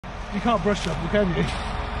You can't brush up, can you?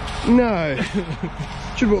 No.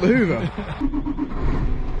 Should have brought the Hoover.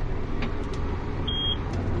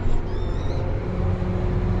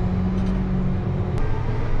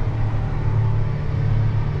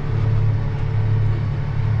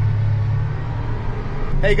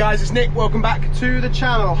 Hey guys, it's Nick. Welcome back to the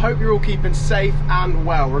channel. Hope you're all keeping safe and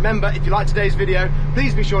well. Remember, if you like today's video,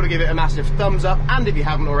 please be sure to give it a massive thumbs up, and if you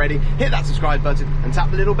haven't already, hit that subscribe button and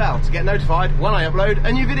tap the little bell to get notified when I upload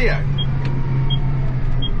a new video.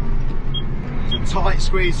 It's a tight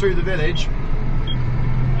squeeze through the village.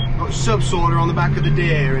 Got a subsoiler on the back of the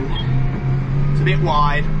Deere and it's a bit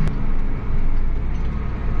wide.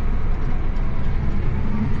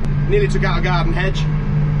 Nearly took out a garden hedge.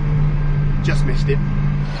 Just missed it.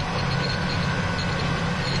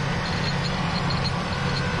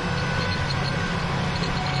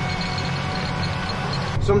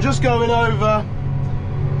 So I'm just going over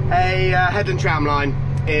a headland tram line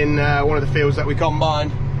in one of the fields that we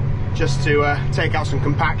combined, just to take out some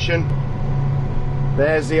compaction.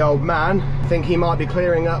 There's the old man. I think he might be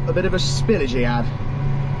clearing up a bit of a spillage he had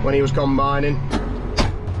when he was combining.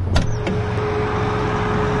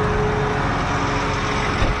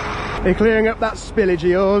 Are you clearing up that spillage of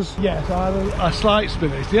yours? Yes, I had a slight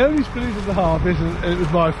spillage. The only spillage of the harvest, and it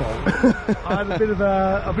was my fault. I had a bit of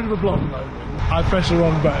a block moment. I pressed the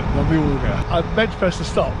wrong button on the auger. I meant to press the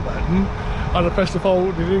stop button, and I pressed the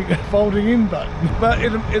folding in button. But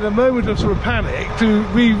in a moment of sort of panic to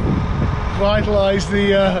revitalise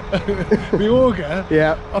the the auger,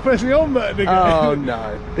 yeah, I pressed the on button again. Oh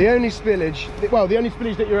no! The only spillage, well, the only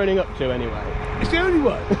spillage that you're earning up to anyway. It's the only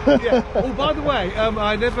one. Yeah. Oh, by the way,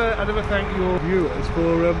 I never thank your viewers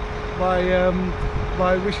for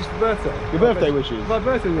my wishes for birthday. Your birthday wishes? My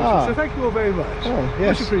birthday wishes. Ah. So thank you all very much. Oh,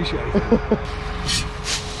 yes. Much appreciated.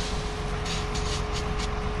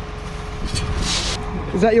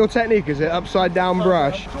 Is that your technique, is it? Upside down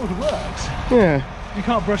brush? It sort of works. Yeah. You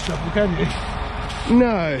can't brush up, can you?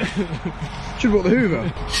 No. Should have brought the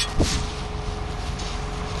Hoover.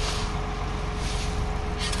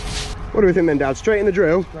 What do we think then, Dad? Straight in the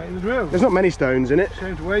drill? Straight in the drill. There's not many stones in it.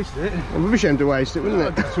 Shame to waste it. It would be shame to waste it,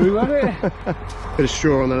 wouldn't it? True, wasn't it? Bit of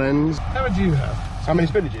straw on the lens. How many do you have? How many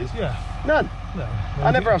spillages? Yeah. None. No.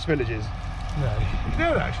 I never have spillages. No. You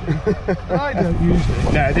don't actually. I don't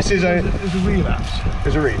usually. No, this is a... There's a relapse.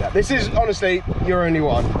 There's a relapse. This is, honestly, your only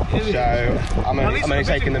one. So, I'm only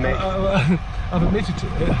taking the mic. I've admitted to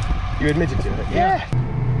it. You admitted to it? Yeah.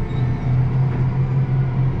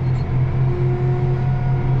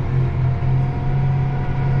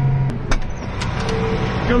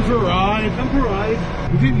 Come for a ride, come for a ride.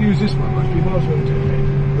 We didn't use this one much, we might as well do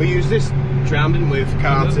it. We used this tram, didn't we, for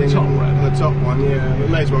carting? The top one. The top one, yeah. We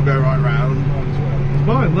may as well go right round. Might as well.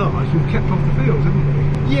 By and large, we've kept off the fields,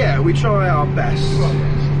 haven't we? Yeah, we try our best. Well,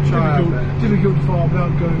 yes. Difficult to farm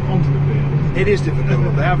without going onto the field. It is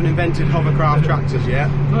difficult. They haven't invented hovercraft tractors yet.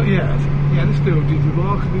 Not yet. Yeah, this field did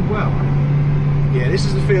remarkably well. Yeah, this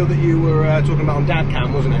is the field that you were talking about on Dad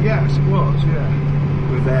Cam, wasn't it? Yes, it was, yeah.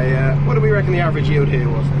 With a, what do we reckon the average yield here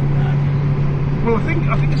was then, Dad? Well, I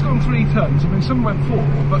think it's gone 3 tonnes. I mean, some went 4,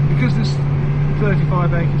 but because this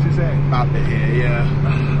 35 acres is there. That bit here, yeah.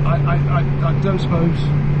 I don't suppose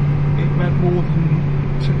it went more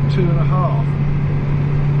than 2.5.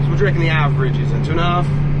 So what do you reckon the average is then? 2.5?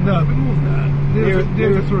 No, a bit more than that.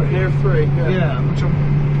 Near 3. Near 3. Yeah, which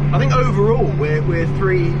I think overall we're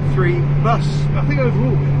 3 plus. I think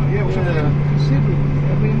overall, yeah, which I think considerably.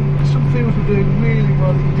 I mean, some fields were doing really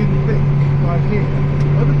well that you didn't think, like here.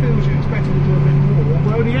 Other fields you expected to do a bit more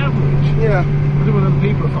were only average. Yeah. I don't know whether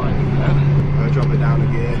people are finding that. I'll drop it down a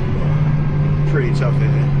gear. Pretty tough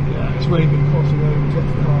here. Yeah, it's really been crossing over to get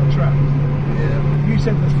to the hard track. Yeah. You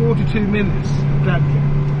said there's 42 minutes Dad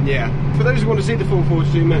Cam. Yeah. For those who want to see the full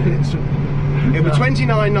 42 minutes, it'll be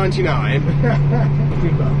 $29.99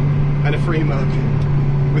 and a free mug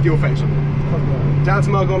with your face on it. Okay. Dad's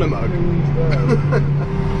mug on a mug.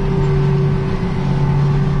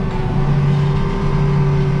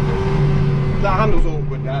 That handle's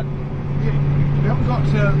awkward, Dad. Yeah, you haven't got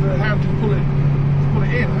the hand to pull it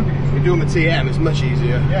in, have you? If you're doing the TM, it's much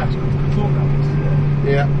easier. Yeah, so the torque handles.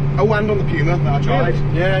 Yeah. Oh, and on the Puma that I tried.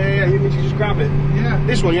 Really? Yeah. You need to just grab it. Yeah.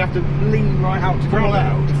 This one you have to lean right out to Fall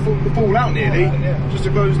grab out. it. To fall out nearly. Yeah. Just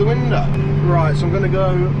to close the window. Right, so I'm going to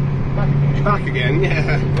go back again.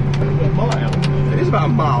 Yeah. A mile. It is about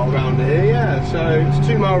a mile around here, yeah. So it's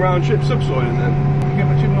a 2 mile round trip subsoiling then. You get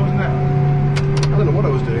about 2 miles an hour? I don't know what I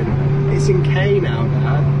was doing. It's in K now,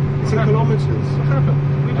 Dad. It's in kilometres. What happened?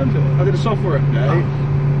 What have you done to it? I did a software update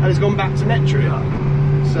and it's gone back to metric.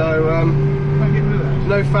 So Can't get rid of that.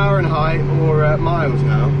 no Fahrenheit or miles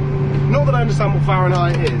now. Not that I understand what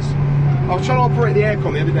Fahrenheit is. I was trying to operate the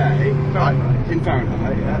aircon the other day. Fahrenheit? In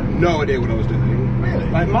Fahrenheit, yeah. No idea what I was doing. Really?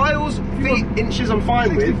 Like miles, feet, inches I'm fine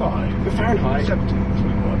 65. with. But Fahrenheit?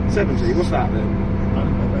 70. 70, what's that then? I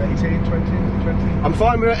don't know, 18, 20, 20. I'm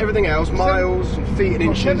fine with everything else, miles, feet and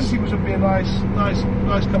inches. 70 would be a nice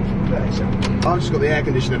comfortable day, 70. I've just got the air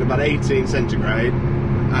conditioner at about 18 centigrade.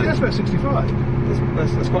 And That's about 65.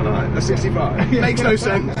 that's quite nice. That's 65. Yeah. Makes no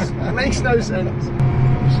sense. Makes no sense.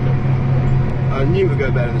 I knew we'd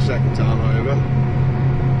go better the second time over.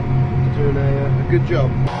 Doing a good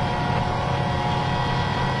job.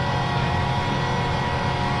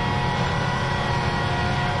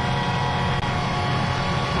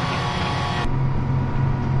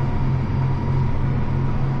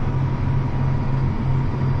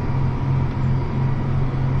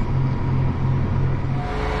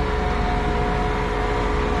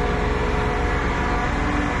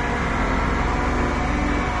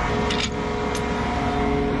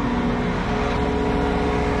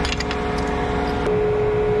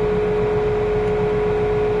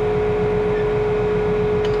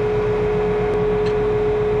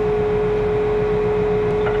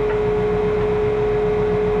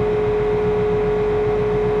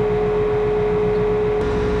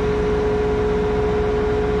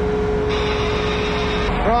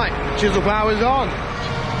 Right, chisel plough is on.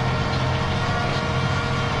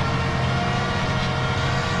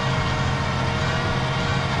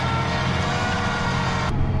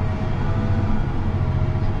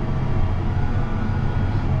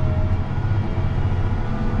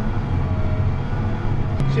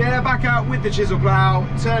 So yeah, back out with the chisel plough,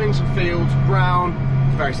 turning some fields brown.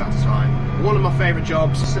 It's very satisfying. One of my favourite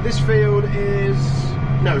jobs. So this field is,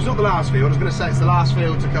 no, it's not the last field. I was going to say it's the last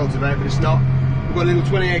field to cultivate, but it's not. We've got a little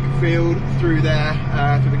 20-acre field through there,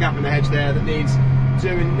 through the gap in the hedge there that needs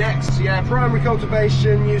doing next. So yeah, primary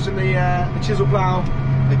cultivation using the chisel plough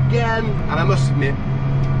again. And I must admit,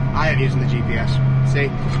 I am using the GPS. See,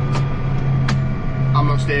 I'm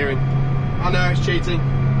not steering. I know it's cheating.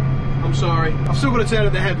 I'm sorry. I've still got to turn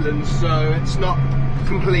at the headlands, so it's not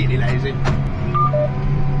completely lazy.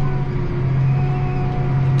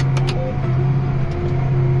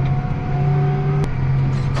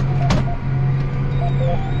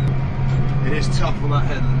 It is tough on that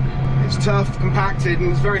headland. It's tough, compacted,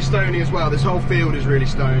 and it's very stony as well. This whole field is really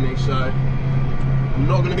stony, so I'm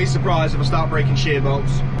not going to be surprised if I start breaking shear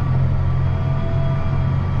bolts.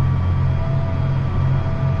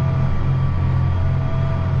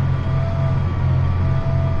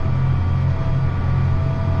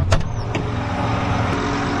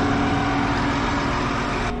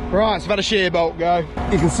 Right, so I've had a shear bolt go.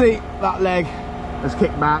 You can see that leg has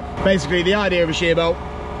kicked back. Basically, the idea of a shear bolt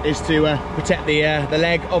is to protect the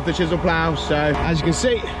leg of the chisel plough. So as you can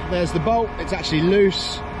see, there's the bolt. It's actually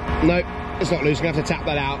loose. No, it's not loose. I'm gonna have to tap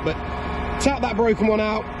that out. But tap that broken one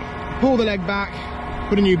out, pull the leg back,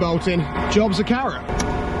 put a new bolt in. Job's a carrot.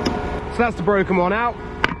 So that's the broken one out.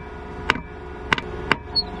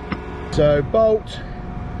 So bolt,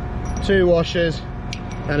 2 washers,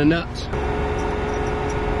 and a nut.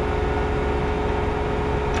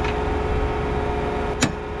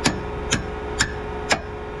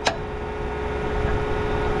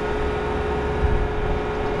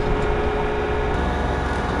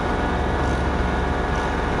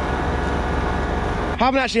 I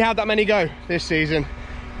haven't actually had that many go this season,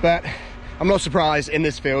 but I'm not surprised in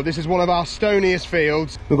this field. This is one of our stoniest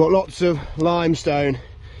fields. We've got lots of limestone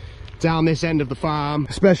down this end of the farm,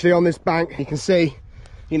 especially on this bank. You can see,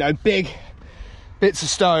 you know, big bits of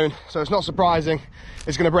stone, so it's not surprising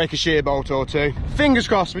it's going to break a shear bolt or two. Fingers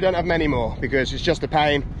crossed we don't have many more, because it's just a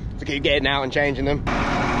pain to keep getting out and changing them.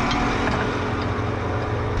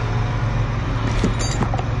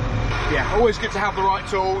 Yeah, always good to have the right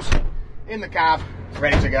tools in the cab,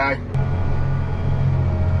 ready to go.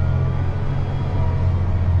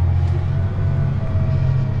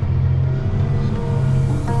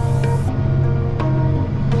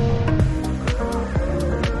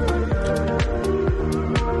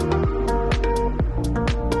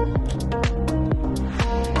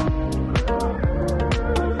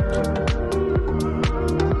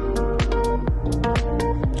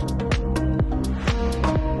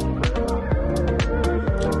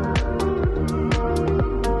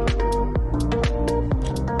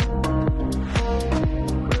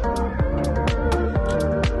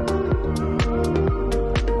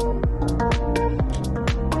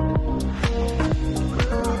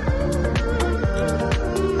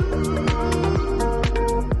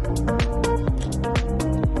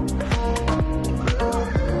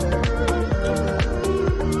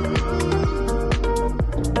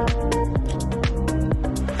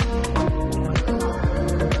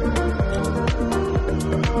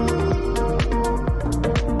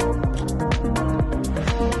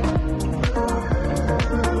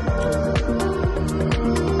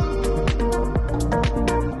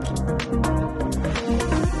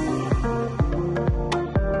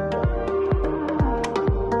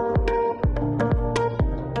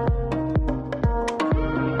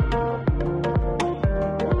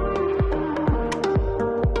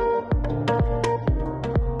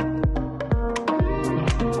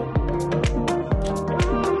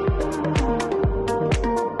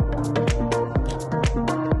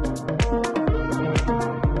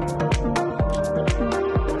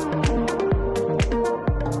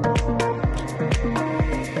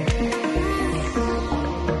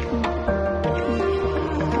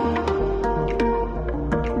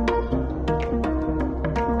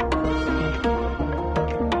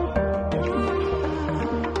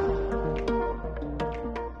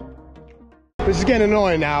 getting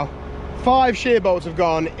annoying now. 5 shear bolts have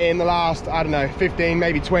gone in the last, I don't know, 15,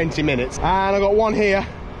 maybe 20 minutes. And I've got one here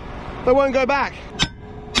that won't go back.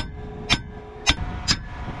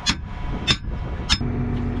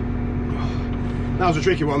 That was a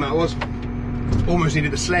tricky one, that was. Almost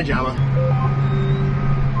needed the sledgehammer.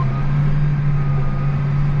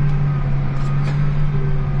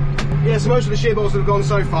 Yeah, so most of the shear bolts that have gone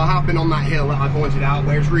so far have been on that hill that I pointed out,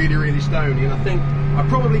 where it's really, really stony. And I think I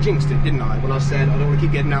probably jinxed it, didn't I, when I said I don't want to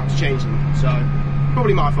keep getting out to change them. So,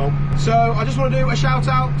 probably my fault. So, I just want to do a shout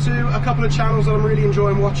out to a couple of channels that I'm really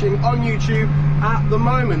enjoying watching on YouTube at the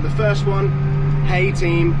moment. The first one, Hey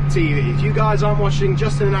Team TV. If you guys aren't watching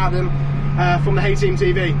Justin and Adam from the Hey Team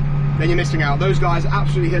TV, then you're missing out. Those guys are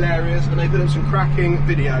absolutely hilarious and they put up some cracking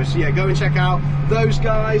videos. So yeah, go and check out those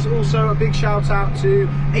guys. Also a big shout out to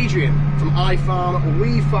Adrian from IFarm,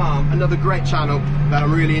 WeFarm, another great channel that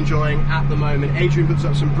I'm really enjoying at the moment. Adrian puts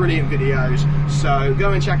up some brilliant videos. So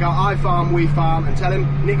go and check out IFarm, WeFarm and tell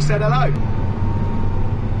him Nick said hello.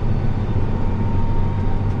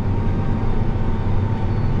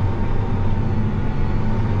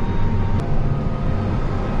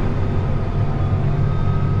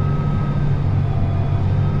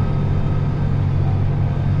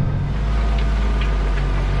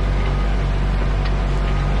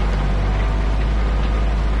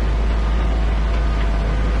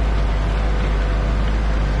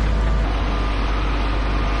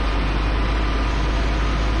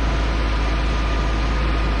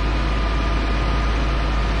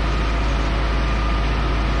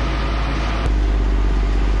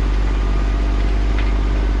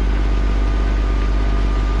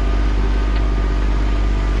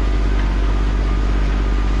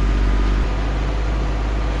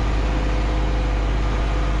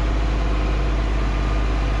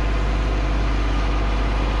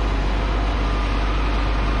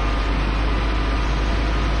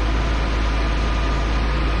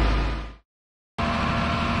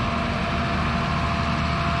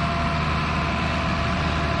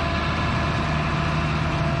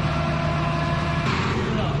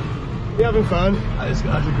 You having fun? That's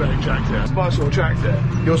a great tractor. It's my sort of tractor.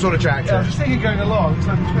 Your sort of tractor? Yeah, I was just thinking going along, it's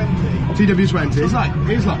like a 20. TW20? It's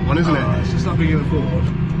like one, isn't it? It's just not being afford.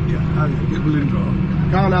 Yeah, and get balloon drop.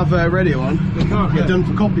 Can't have a radio on. They can't get done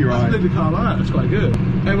for copyright. That's a car like that, that's quite good.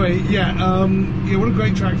 Anyway, yeah, what a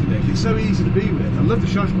great tractor, Nick. It's so easy to be with. I love the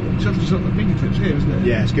shuttle. Shuttle's just on the fingertips here, isn't it?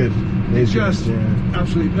 Yeah, it's good. It's just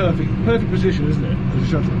absolutely perfect. Perfect position, isn't it, as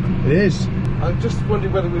a shuttle? It is. I'm just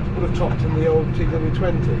wondering whether we would have topped in the old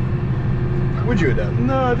TW20. Would you have done?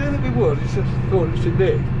 No, I don't think we would. It's just thought it was too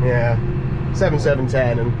big. Yeah.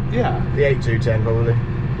 7710 and the 8210 probably.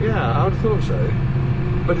 Yeah, I would have thought so.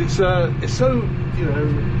 But it's so, you know,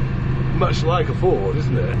 much like a Ford,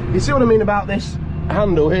 isn't it? You see what I mean about this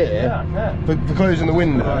handle here? Yeah. For closing the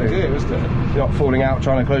window. Good idea, isn't it? You're not falling out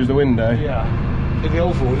trying to close the window. Yeah. In the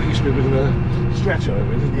old Ford, it used to be a bit of a stretch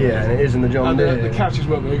over it, isn't it? Yeah, and it is in the John Deere. And the catches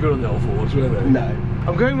weren't very good on the old Fords, were they? No.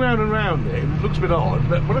 I'm going round and round it. It looks a bit odd,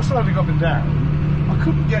 but when I started up and down, I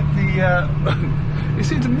couldn't get the. It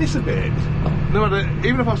seemed to miss a bit. No matter,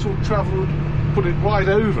 even if I sort of travelled, put it right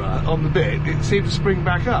over on the bit, it seemed to spring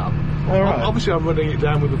back up. All right. Obviously, I'm running it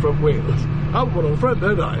down with the front wheels. I want one on the front,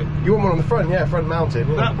 don't I? You want one on the front, yeah, front mounted.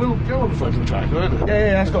 Yeah. That will go on the front of the tractor, won't it?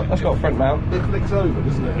 Yeah, that's got a front mount. It flicks over,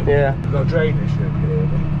 doesn't it? Yeah. We've got a drain issue here.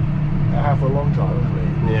 I have for a long time,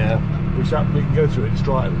 haven't we? Yeah. We can go through it, it's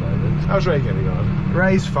dry at the moment. How's Ray getting on?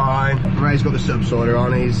 Ray's fine. Ray's got the subsoiler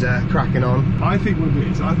on, he's cracking on. I think what it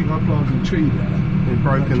is, I think I planted a tree there. He's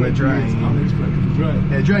broken the drain. I think it's broken the drain.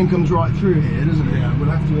 Yeah, the drain comes right through here, doesn't it? Yeah, we'll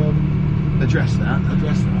have to address that.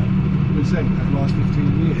 We've been saying that for the last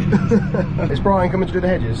 15 years. Is Brian coming to do the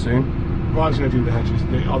hedges soon? Brian's going to do the hedges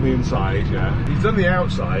on the inside, yeah. He's done the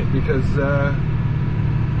outside because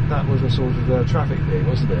that was a sort of traffic thing,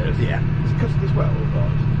 wasn't it? Yeah. Is it cut as well or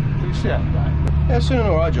not? Can you see out the back? Yeah, it's doing an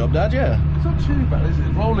alright job, Dad, yeah. It's not too bad, is it?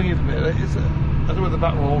 Rolling it a bit. I don't know whether the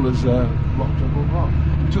back roll is blocked up or not.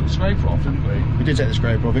 We took the scraper off, didn't we? We did take the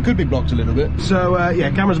scraper off. It could be blocked a little bit. So,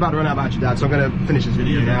 yeah, camera's about to run out of battery, Dad, so I'm going to finish this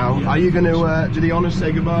video now. Yeah. Are you going to do the honours,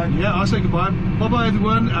 say goodbye? Yeah, I'll say goodbye. Bye-bye,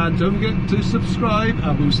 everyone, and don't forget to subscribe,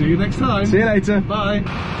 and we'll see you next time. See you later. Bye.